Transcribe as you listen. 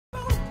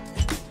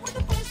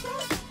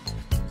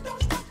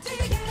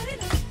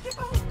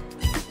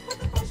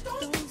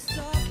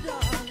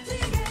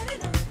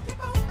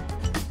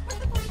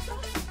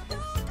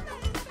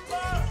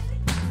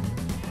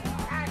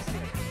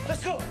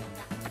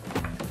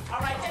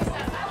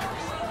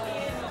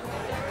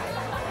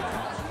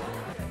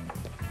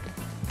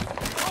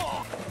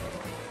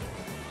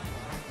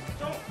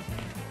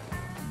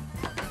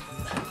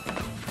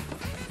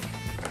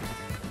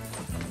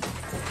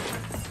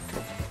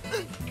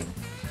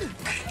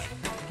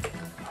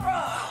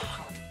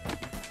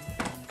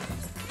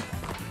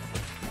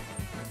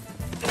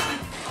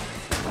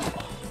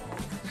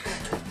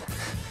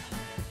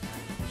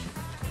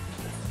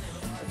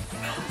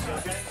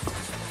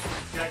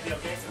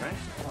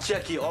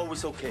Jackie,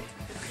 always okay.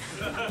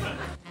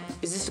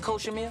 Is this the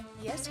kosher meal?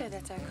 Yes, sir,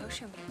 that's our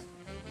kosher meal.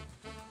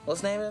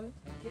 What's the name of it?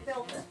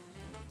 Gefilte.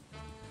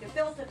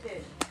 Gefilte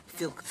fish.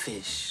 Gefilte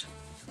fish.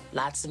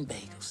 Lots and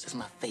bagels. That's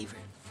my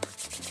favorite.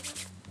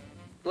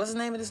 What's the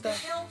name of this stuff?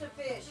 Gefilte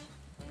fish.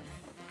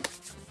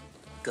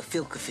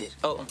 Gefilte fish.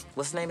 Oh,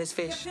 what's the name of this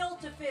fish?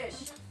 Gefilte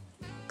fish.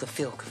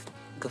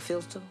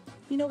 Gefilte?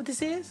 You know what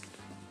this is?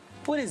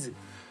 What is it?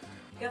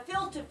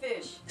 Gefilte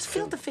fish. It's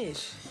filter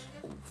fish.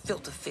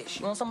 Filter fish.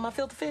 You want some of my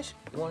filter fish?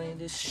 You want any of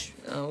this?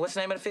 What's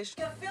the name of the fish?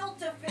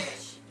 Gefilte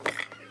fish.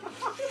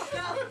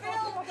 Gefilte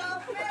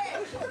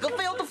fish.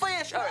 Gefilte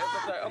fish. All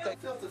right, okay.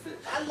 Filter fish.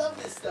 I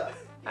love this stuff.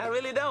 I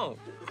really don't.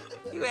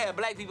 You have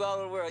black people all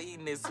over the world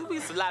eating this. We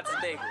eat some lots of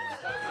things.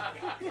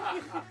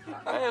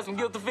 I have some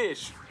guilty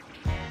fish.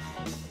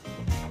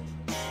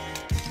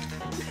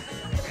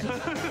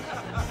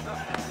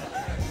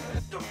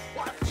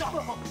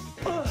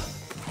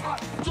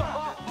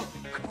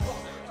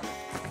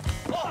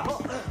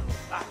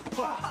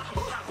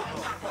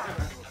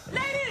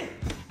 Lady!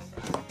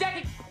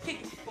 Jackie,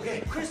 kick it.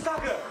 Okay, Chris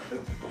Tucker.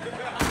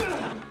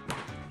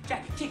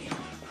 Jackie, kick it.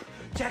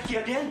 Jackie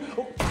again?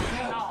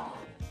 Oh.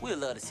 We'd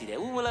love to see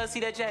that. We would love to see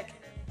that, Jackie.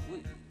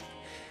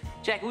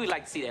 Jackie, we'd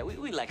like to see that.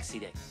 We'd like to see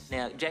that.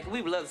 Now, Jackie,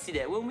 we would love to see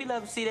that. Wouldn't we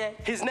love to see that?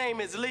 His name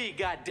is Lee,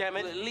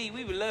 goddammit. Well, Lee,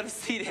 we would love to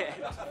see that.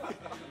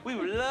 We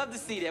would love to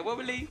see that. What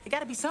would Lee? It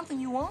gotta be something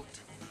you want.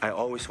 I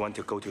always want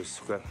to go to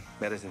Square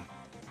Medicine.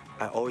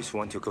 I always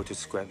want to go to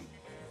Square.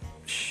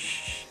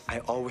 Shh. I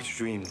always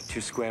dream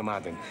to Square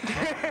Mountain.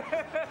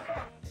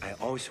 I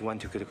always want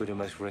to go to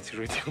my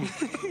restaurant.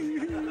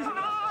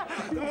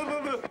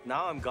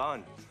 Now I'm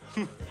gone.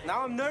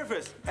 Now I'm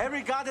nervous.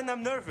 Every garden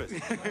I'm nervous.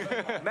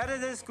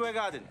 Madison Square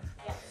Garden.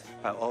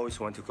 I always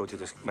want to go to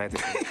the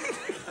Madison.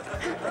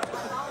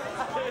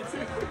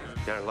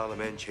 There are a lot of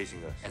men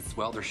chasing us. As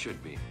well there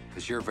should be,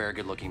 because you're a very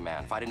good-looking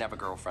man. If I didn't have a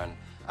girlfriend,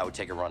 I would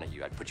take a run at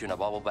you. I'd put you in a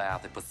bubble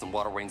bath, I'd put some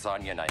water wings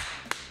on you, and I'd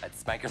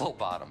spank your little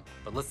bottom.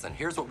 But listen,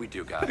 here's what we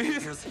do, guys.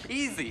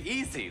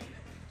 Easy.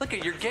 Look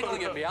at you're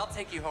giggling at me. I'll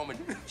take you home and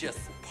just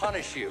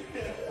punish you.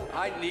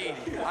 I need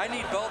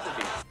both of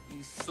you.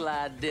 You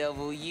sly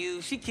devil,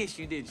 you. She kissed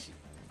you, didn't she?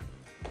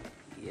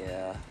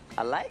 Yeah,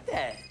 I like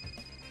that.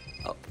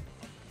 Oh.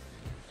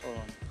 Hold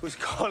on. Who's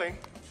calling?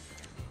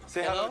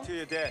 Say hello to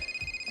your dad.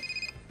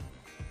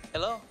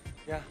 Hello?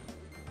 Yeah.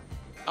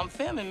 I'm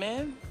filming,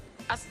 man.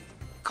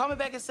 Call me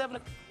back at 7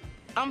 o'clock.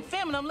 I'm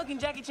filming. I'm looking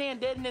Jackie Chan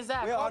dead in his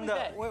eye. We're Call on me the.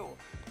 back. We're,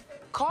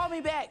 Call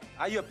me back.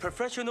 are you a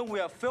professional? We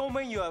are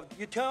filming. You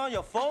turn on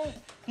your phone.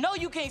 No,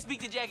 you can't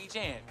speak to Jackie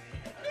Chan.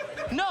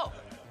 No.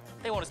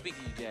 They want to speak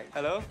to you, Jack.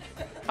 Hello?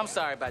 I'm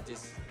sorry about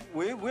this.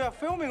 We are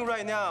filming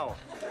right now.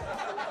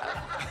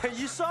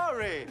 You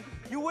sorry?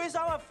 You waste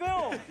our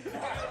film.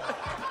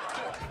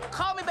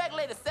 Call me back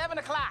later, 7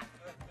 o'clock.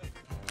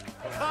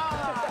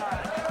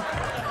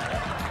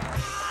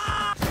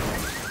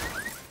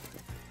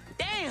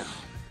 Damn.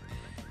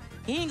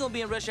 He ain't gonna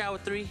be in rush hour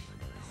 3.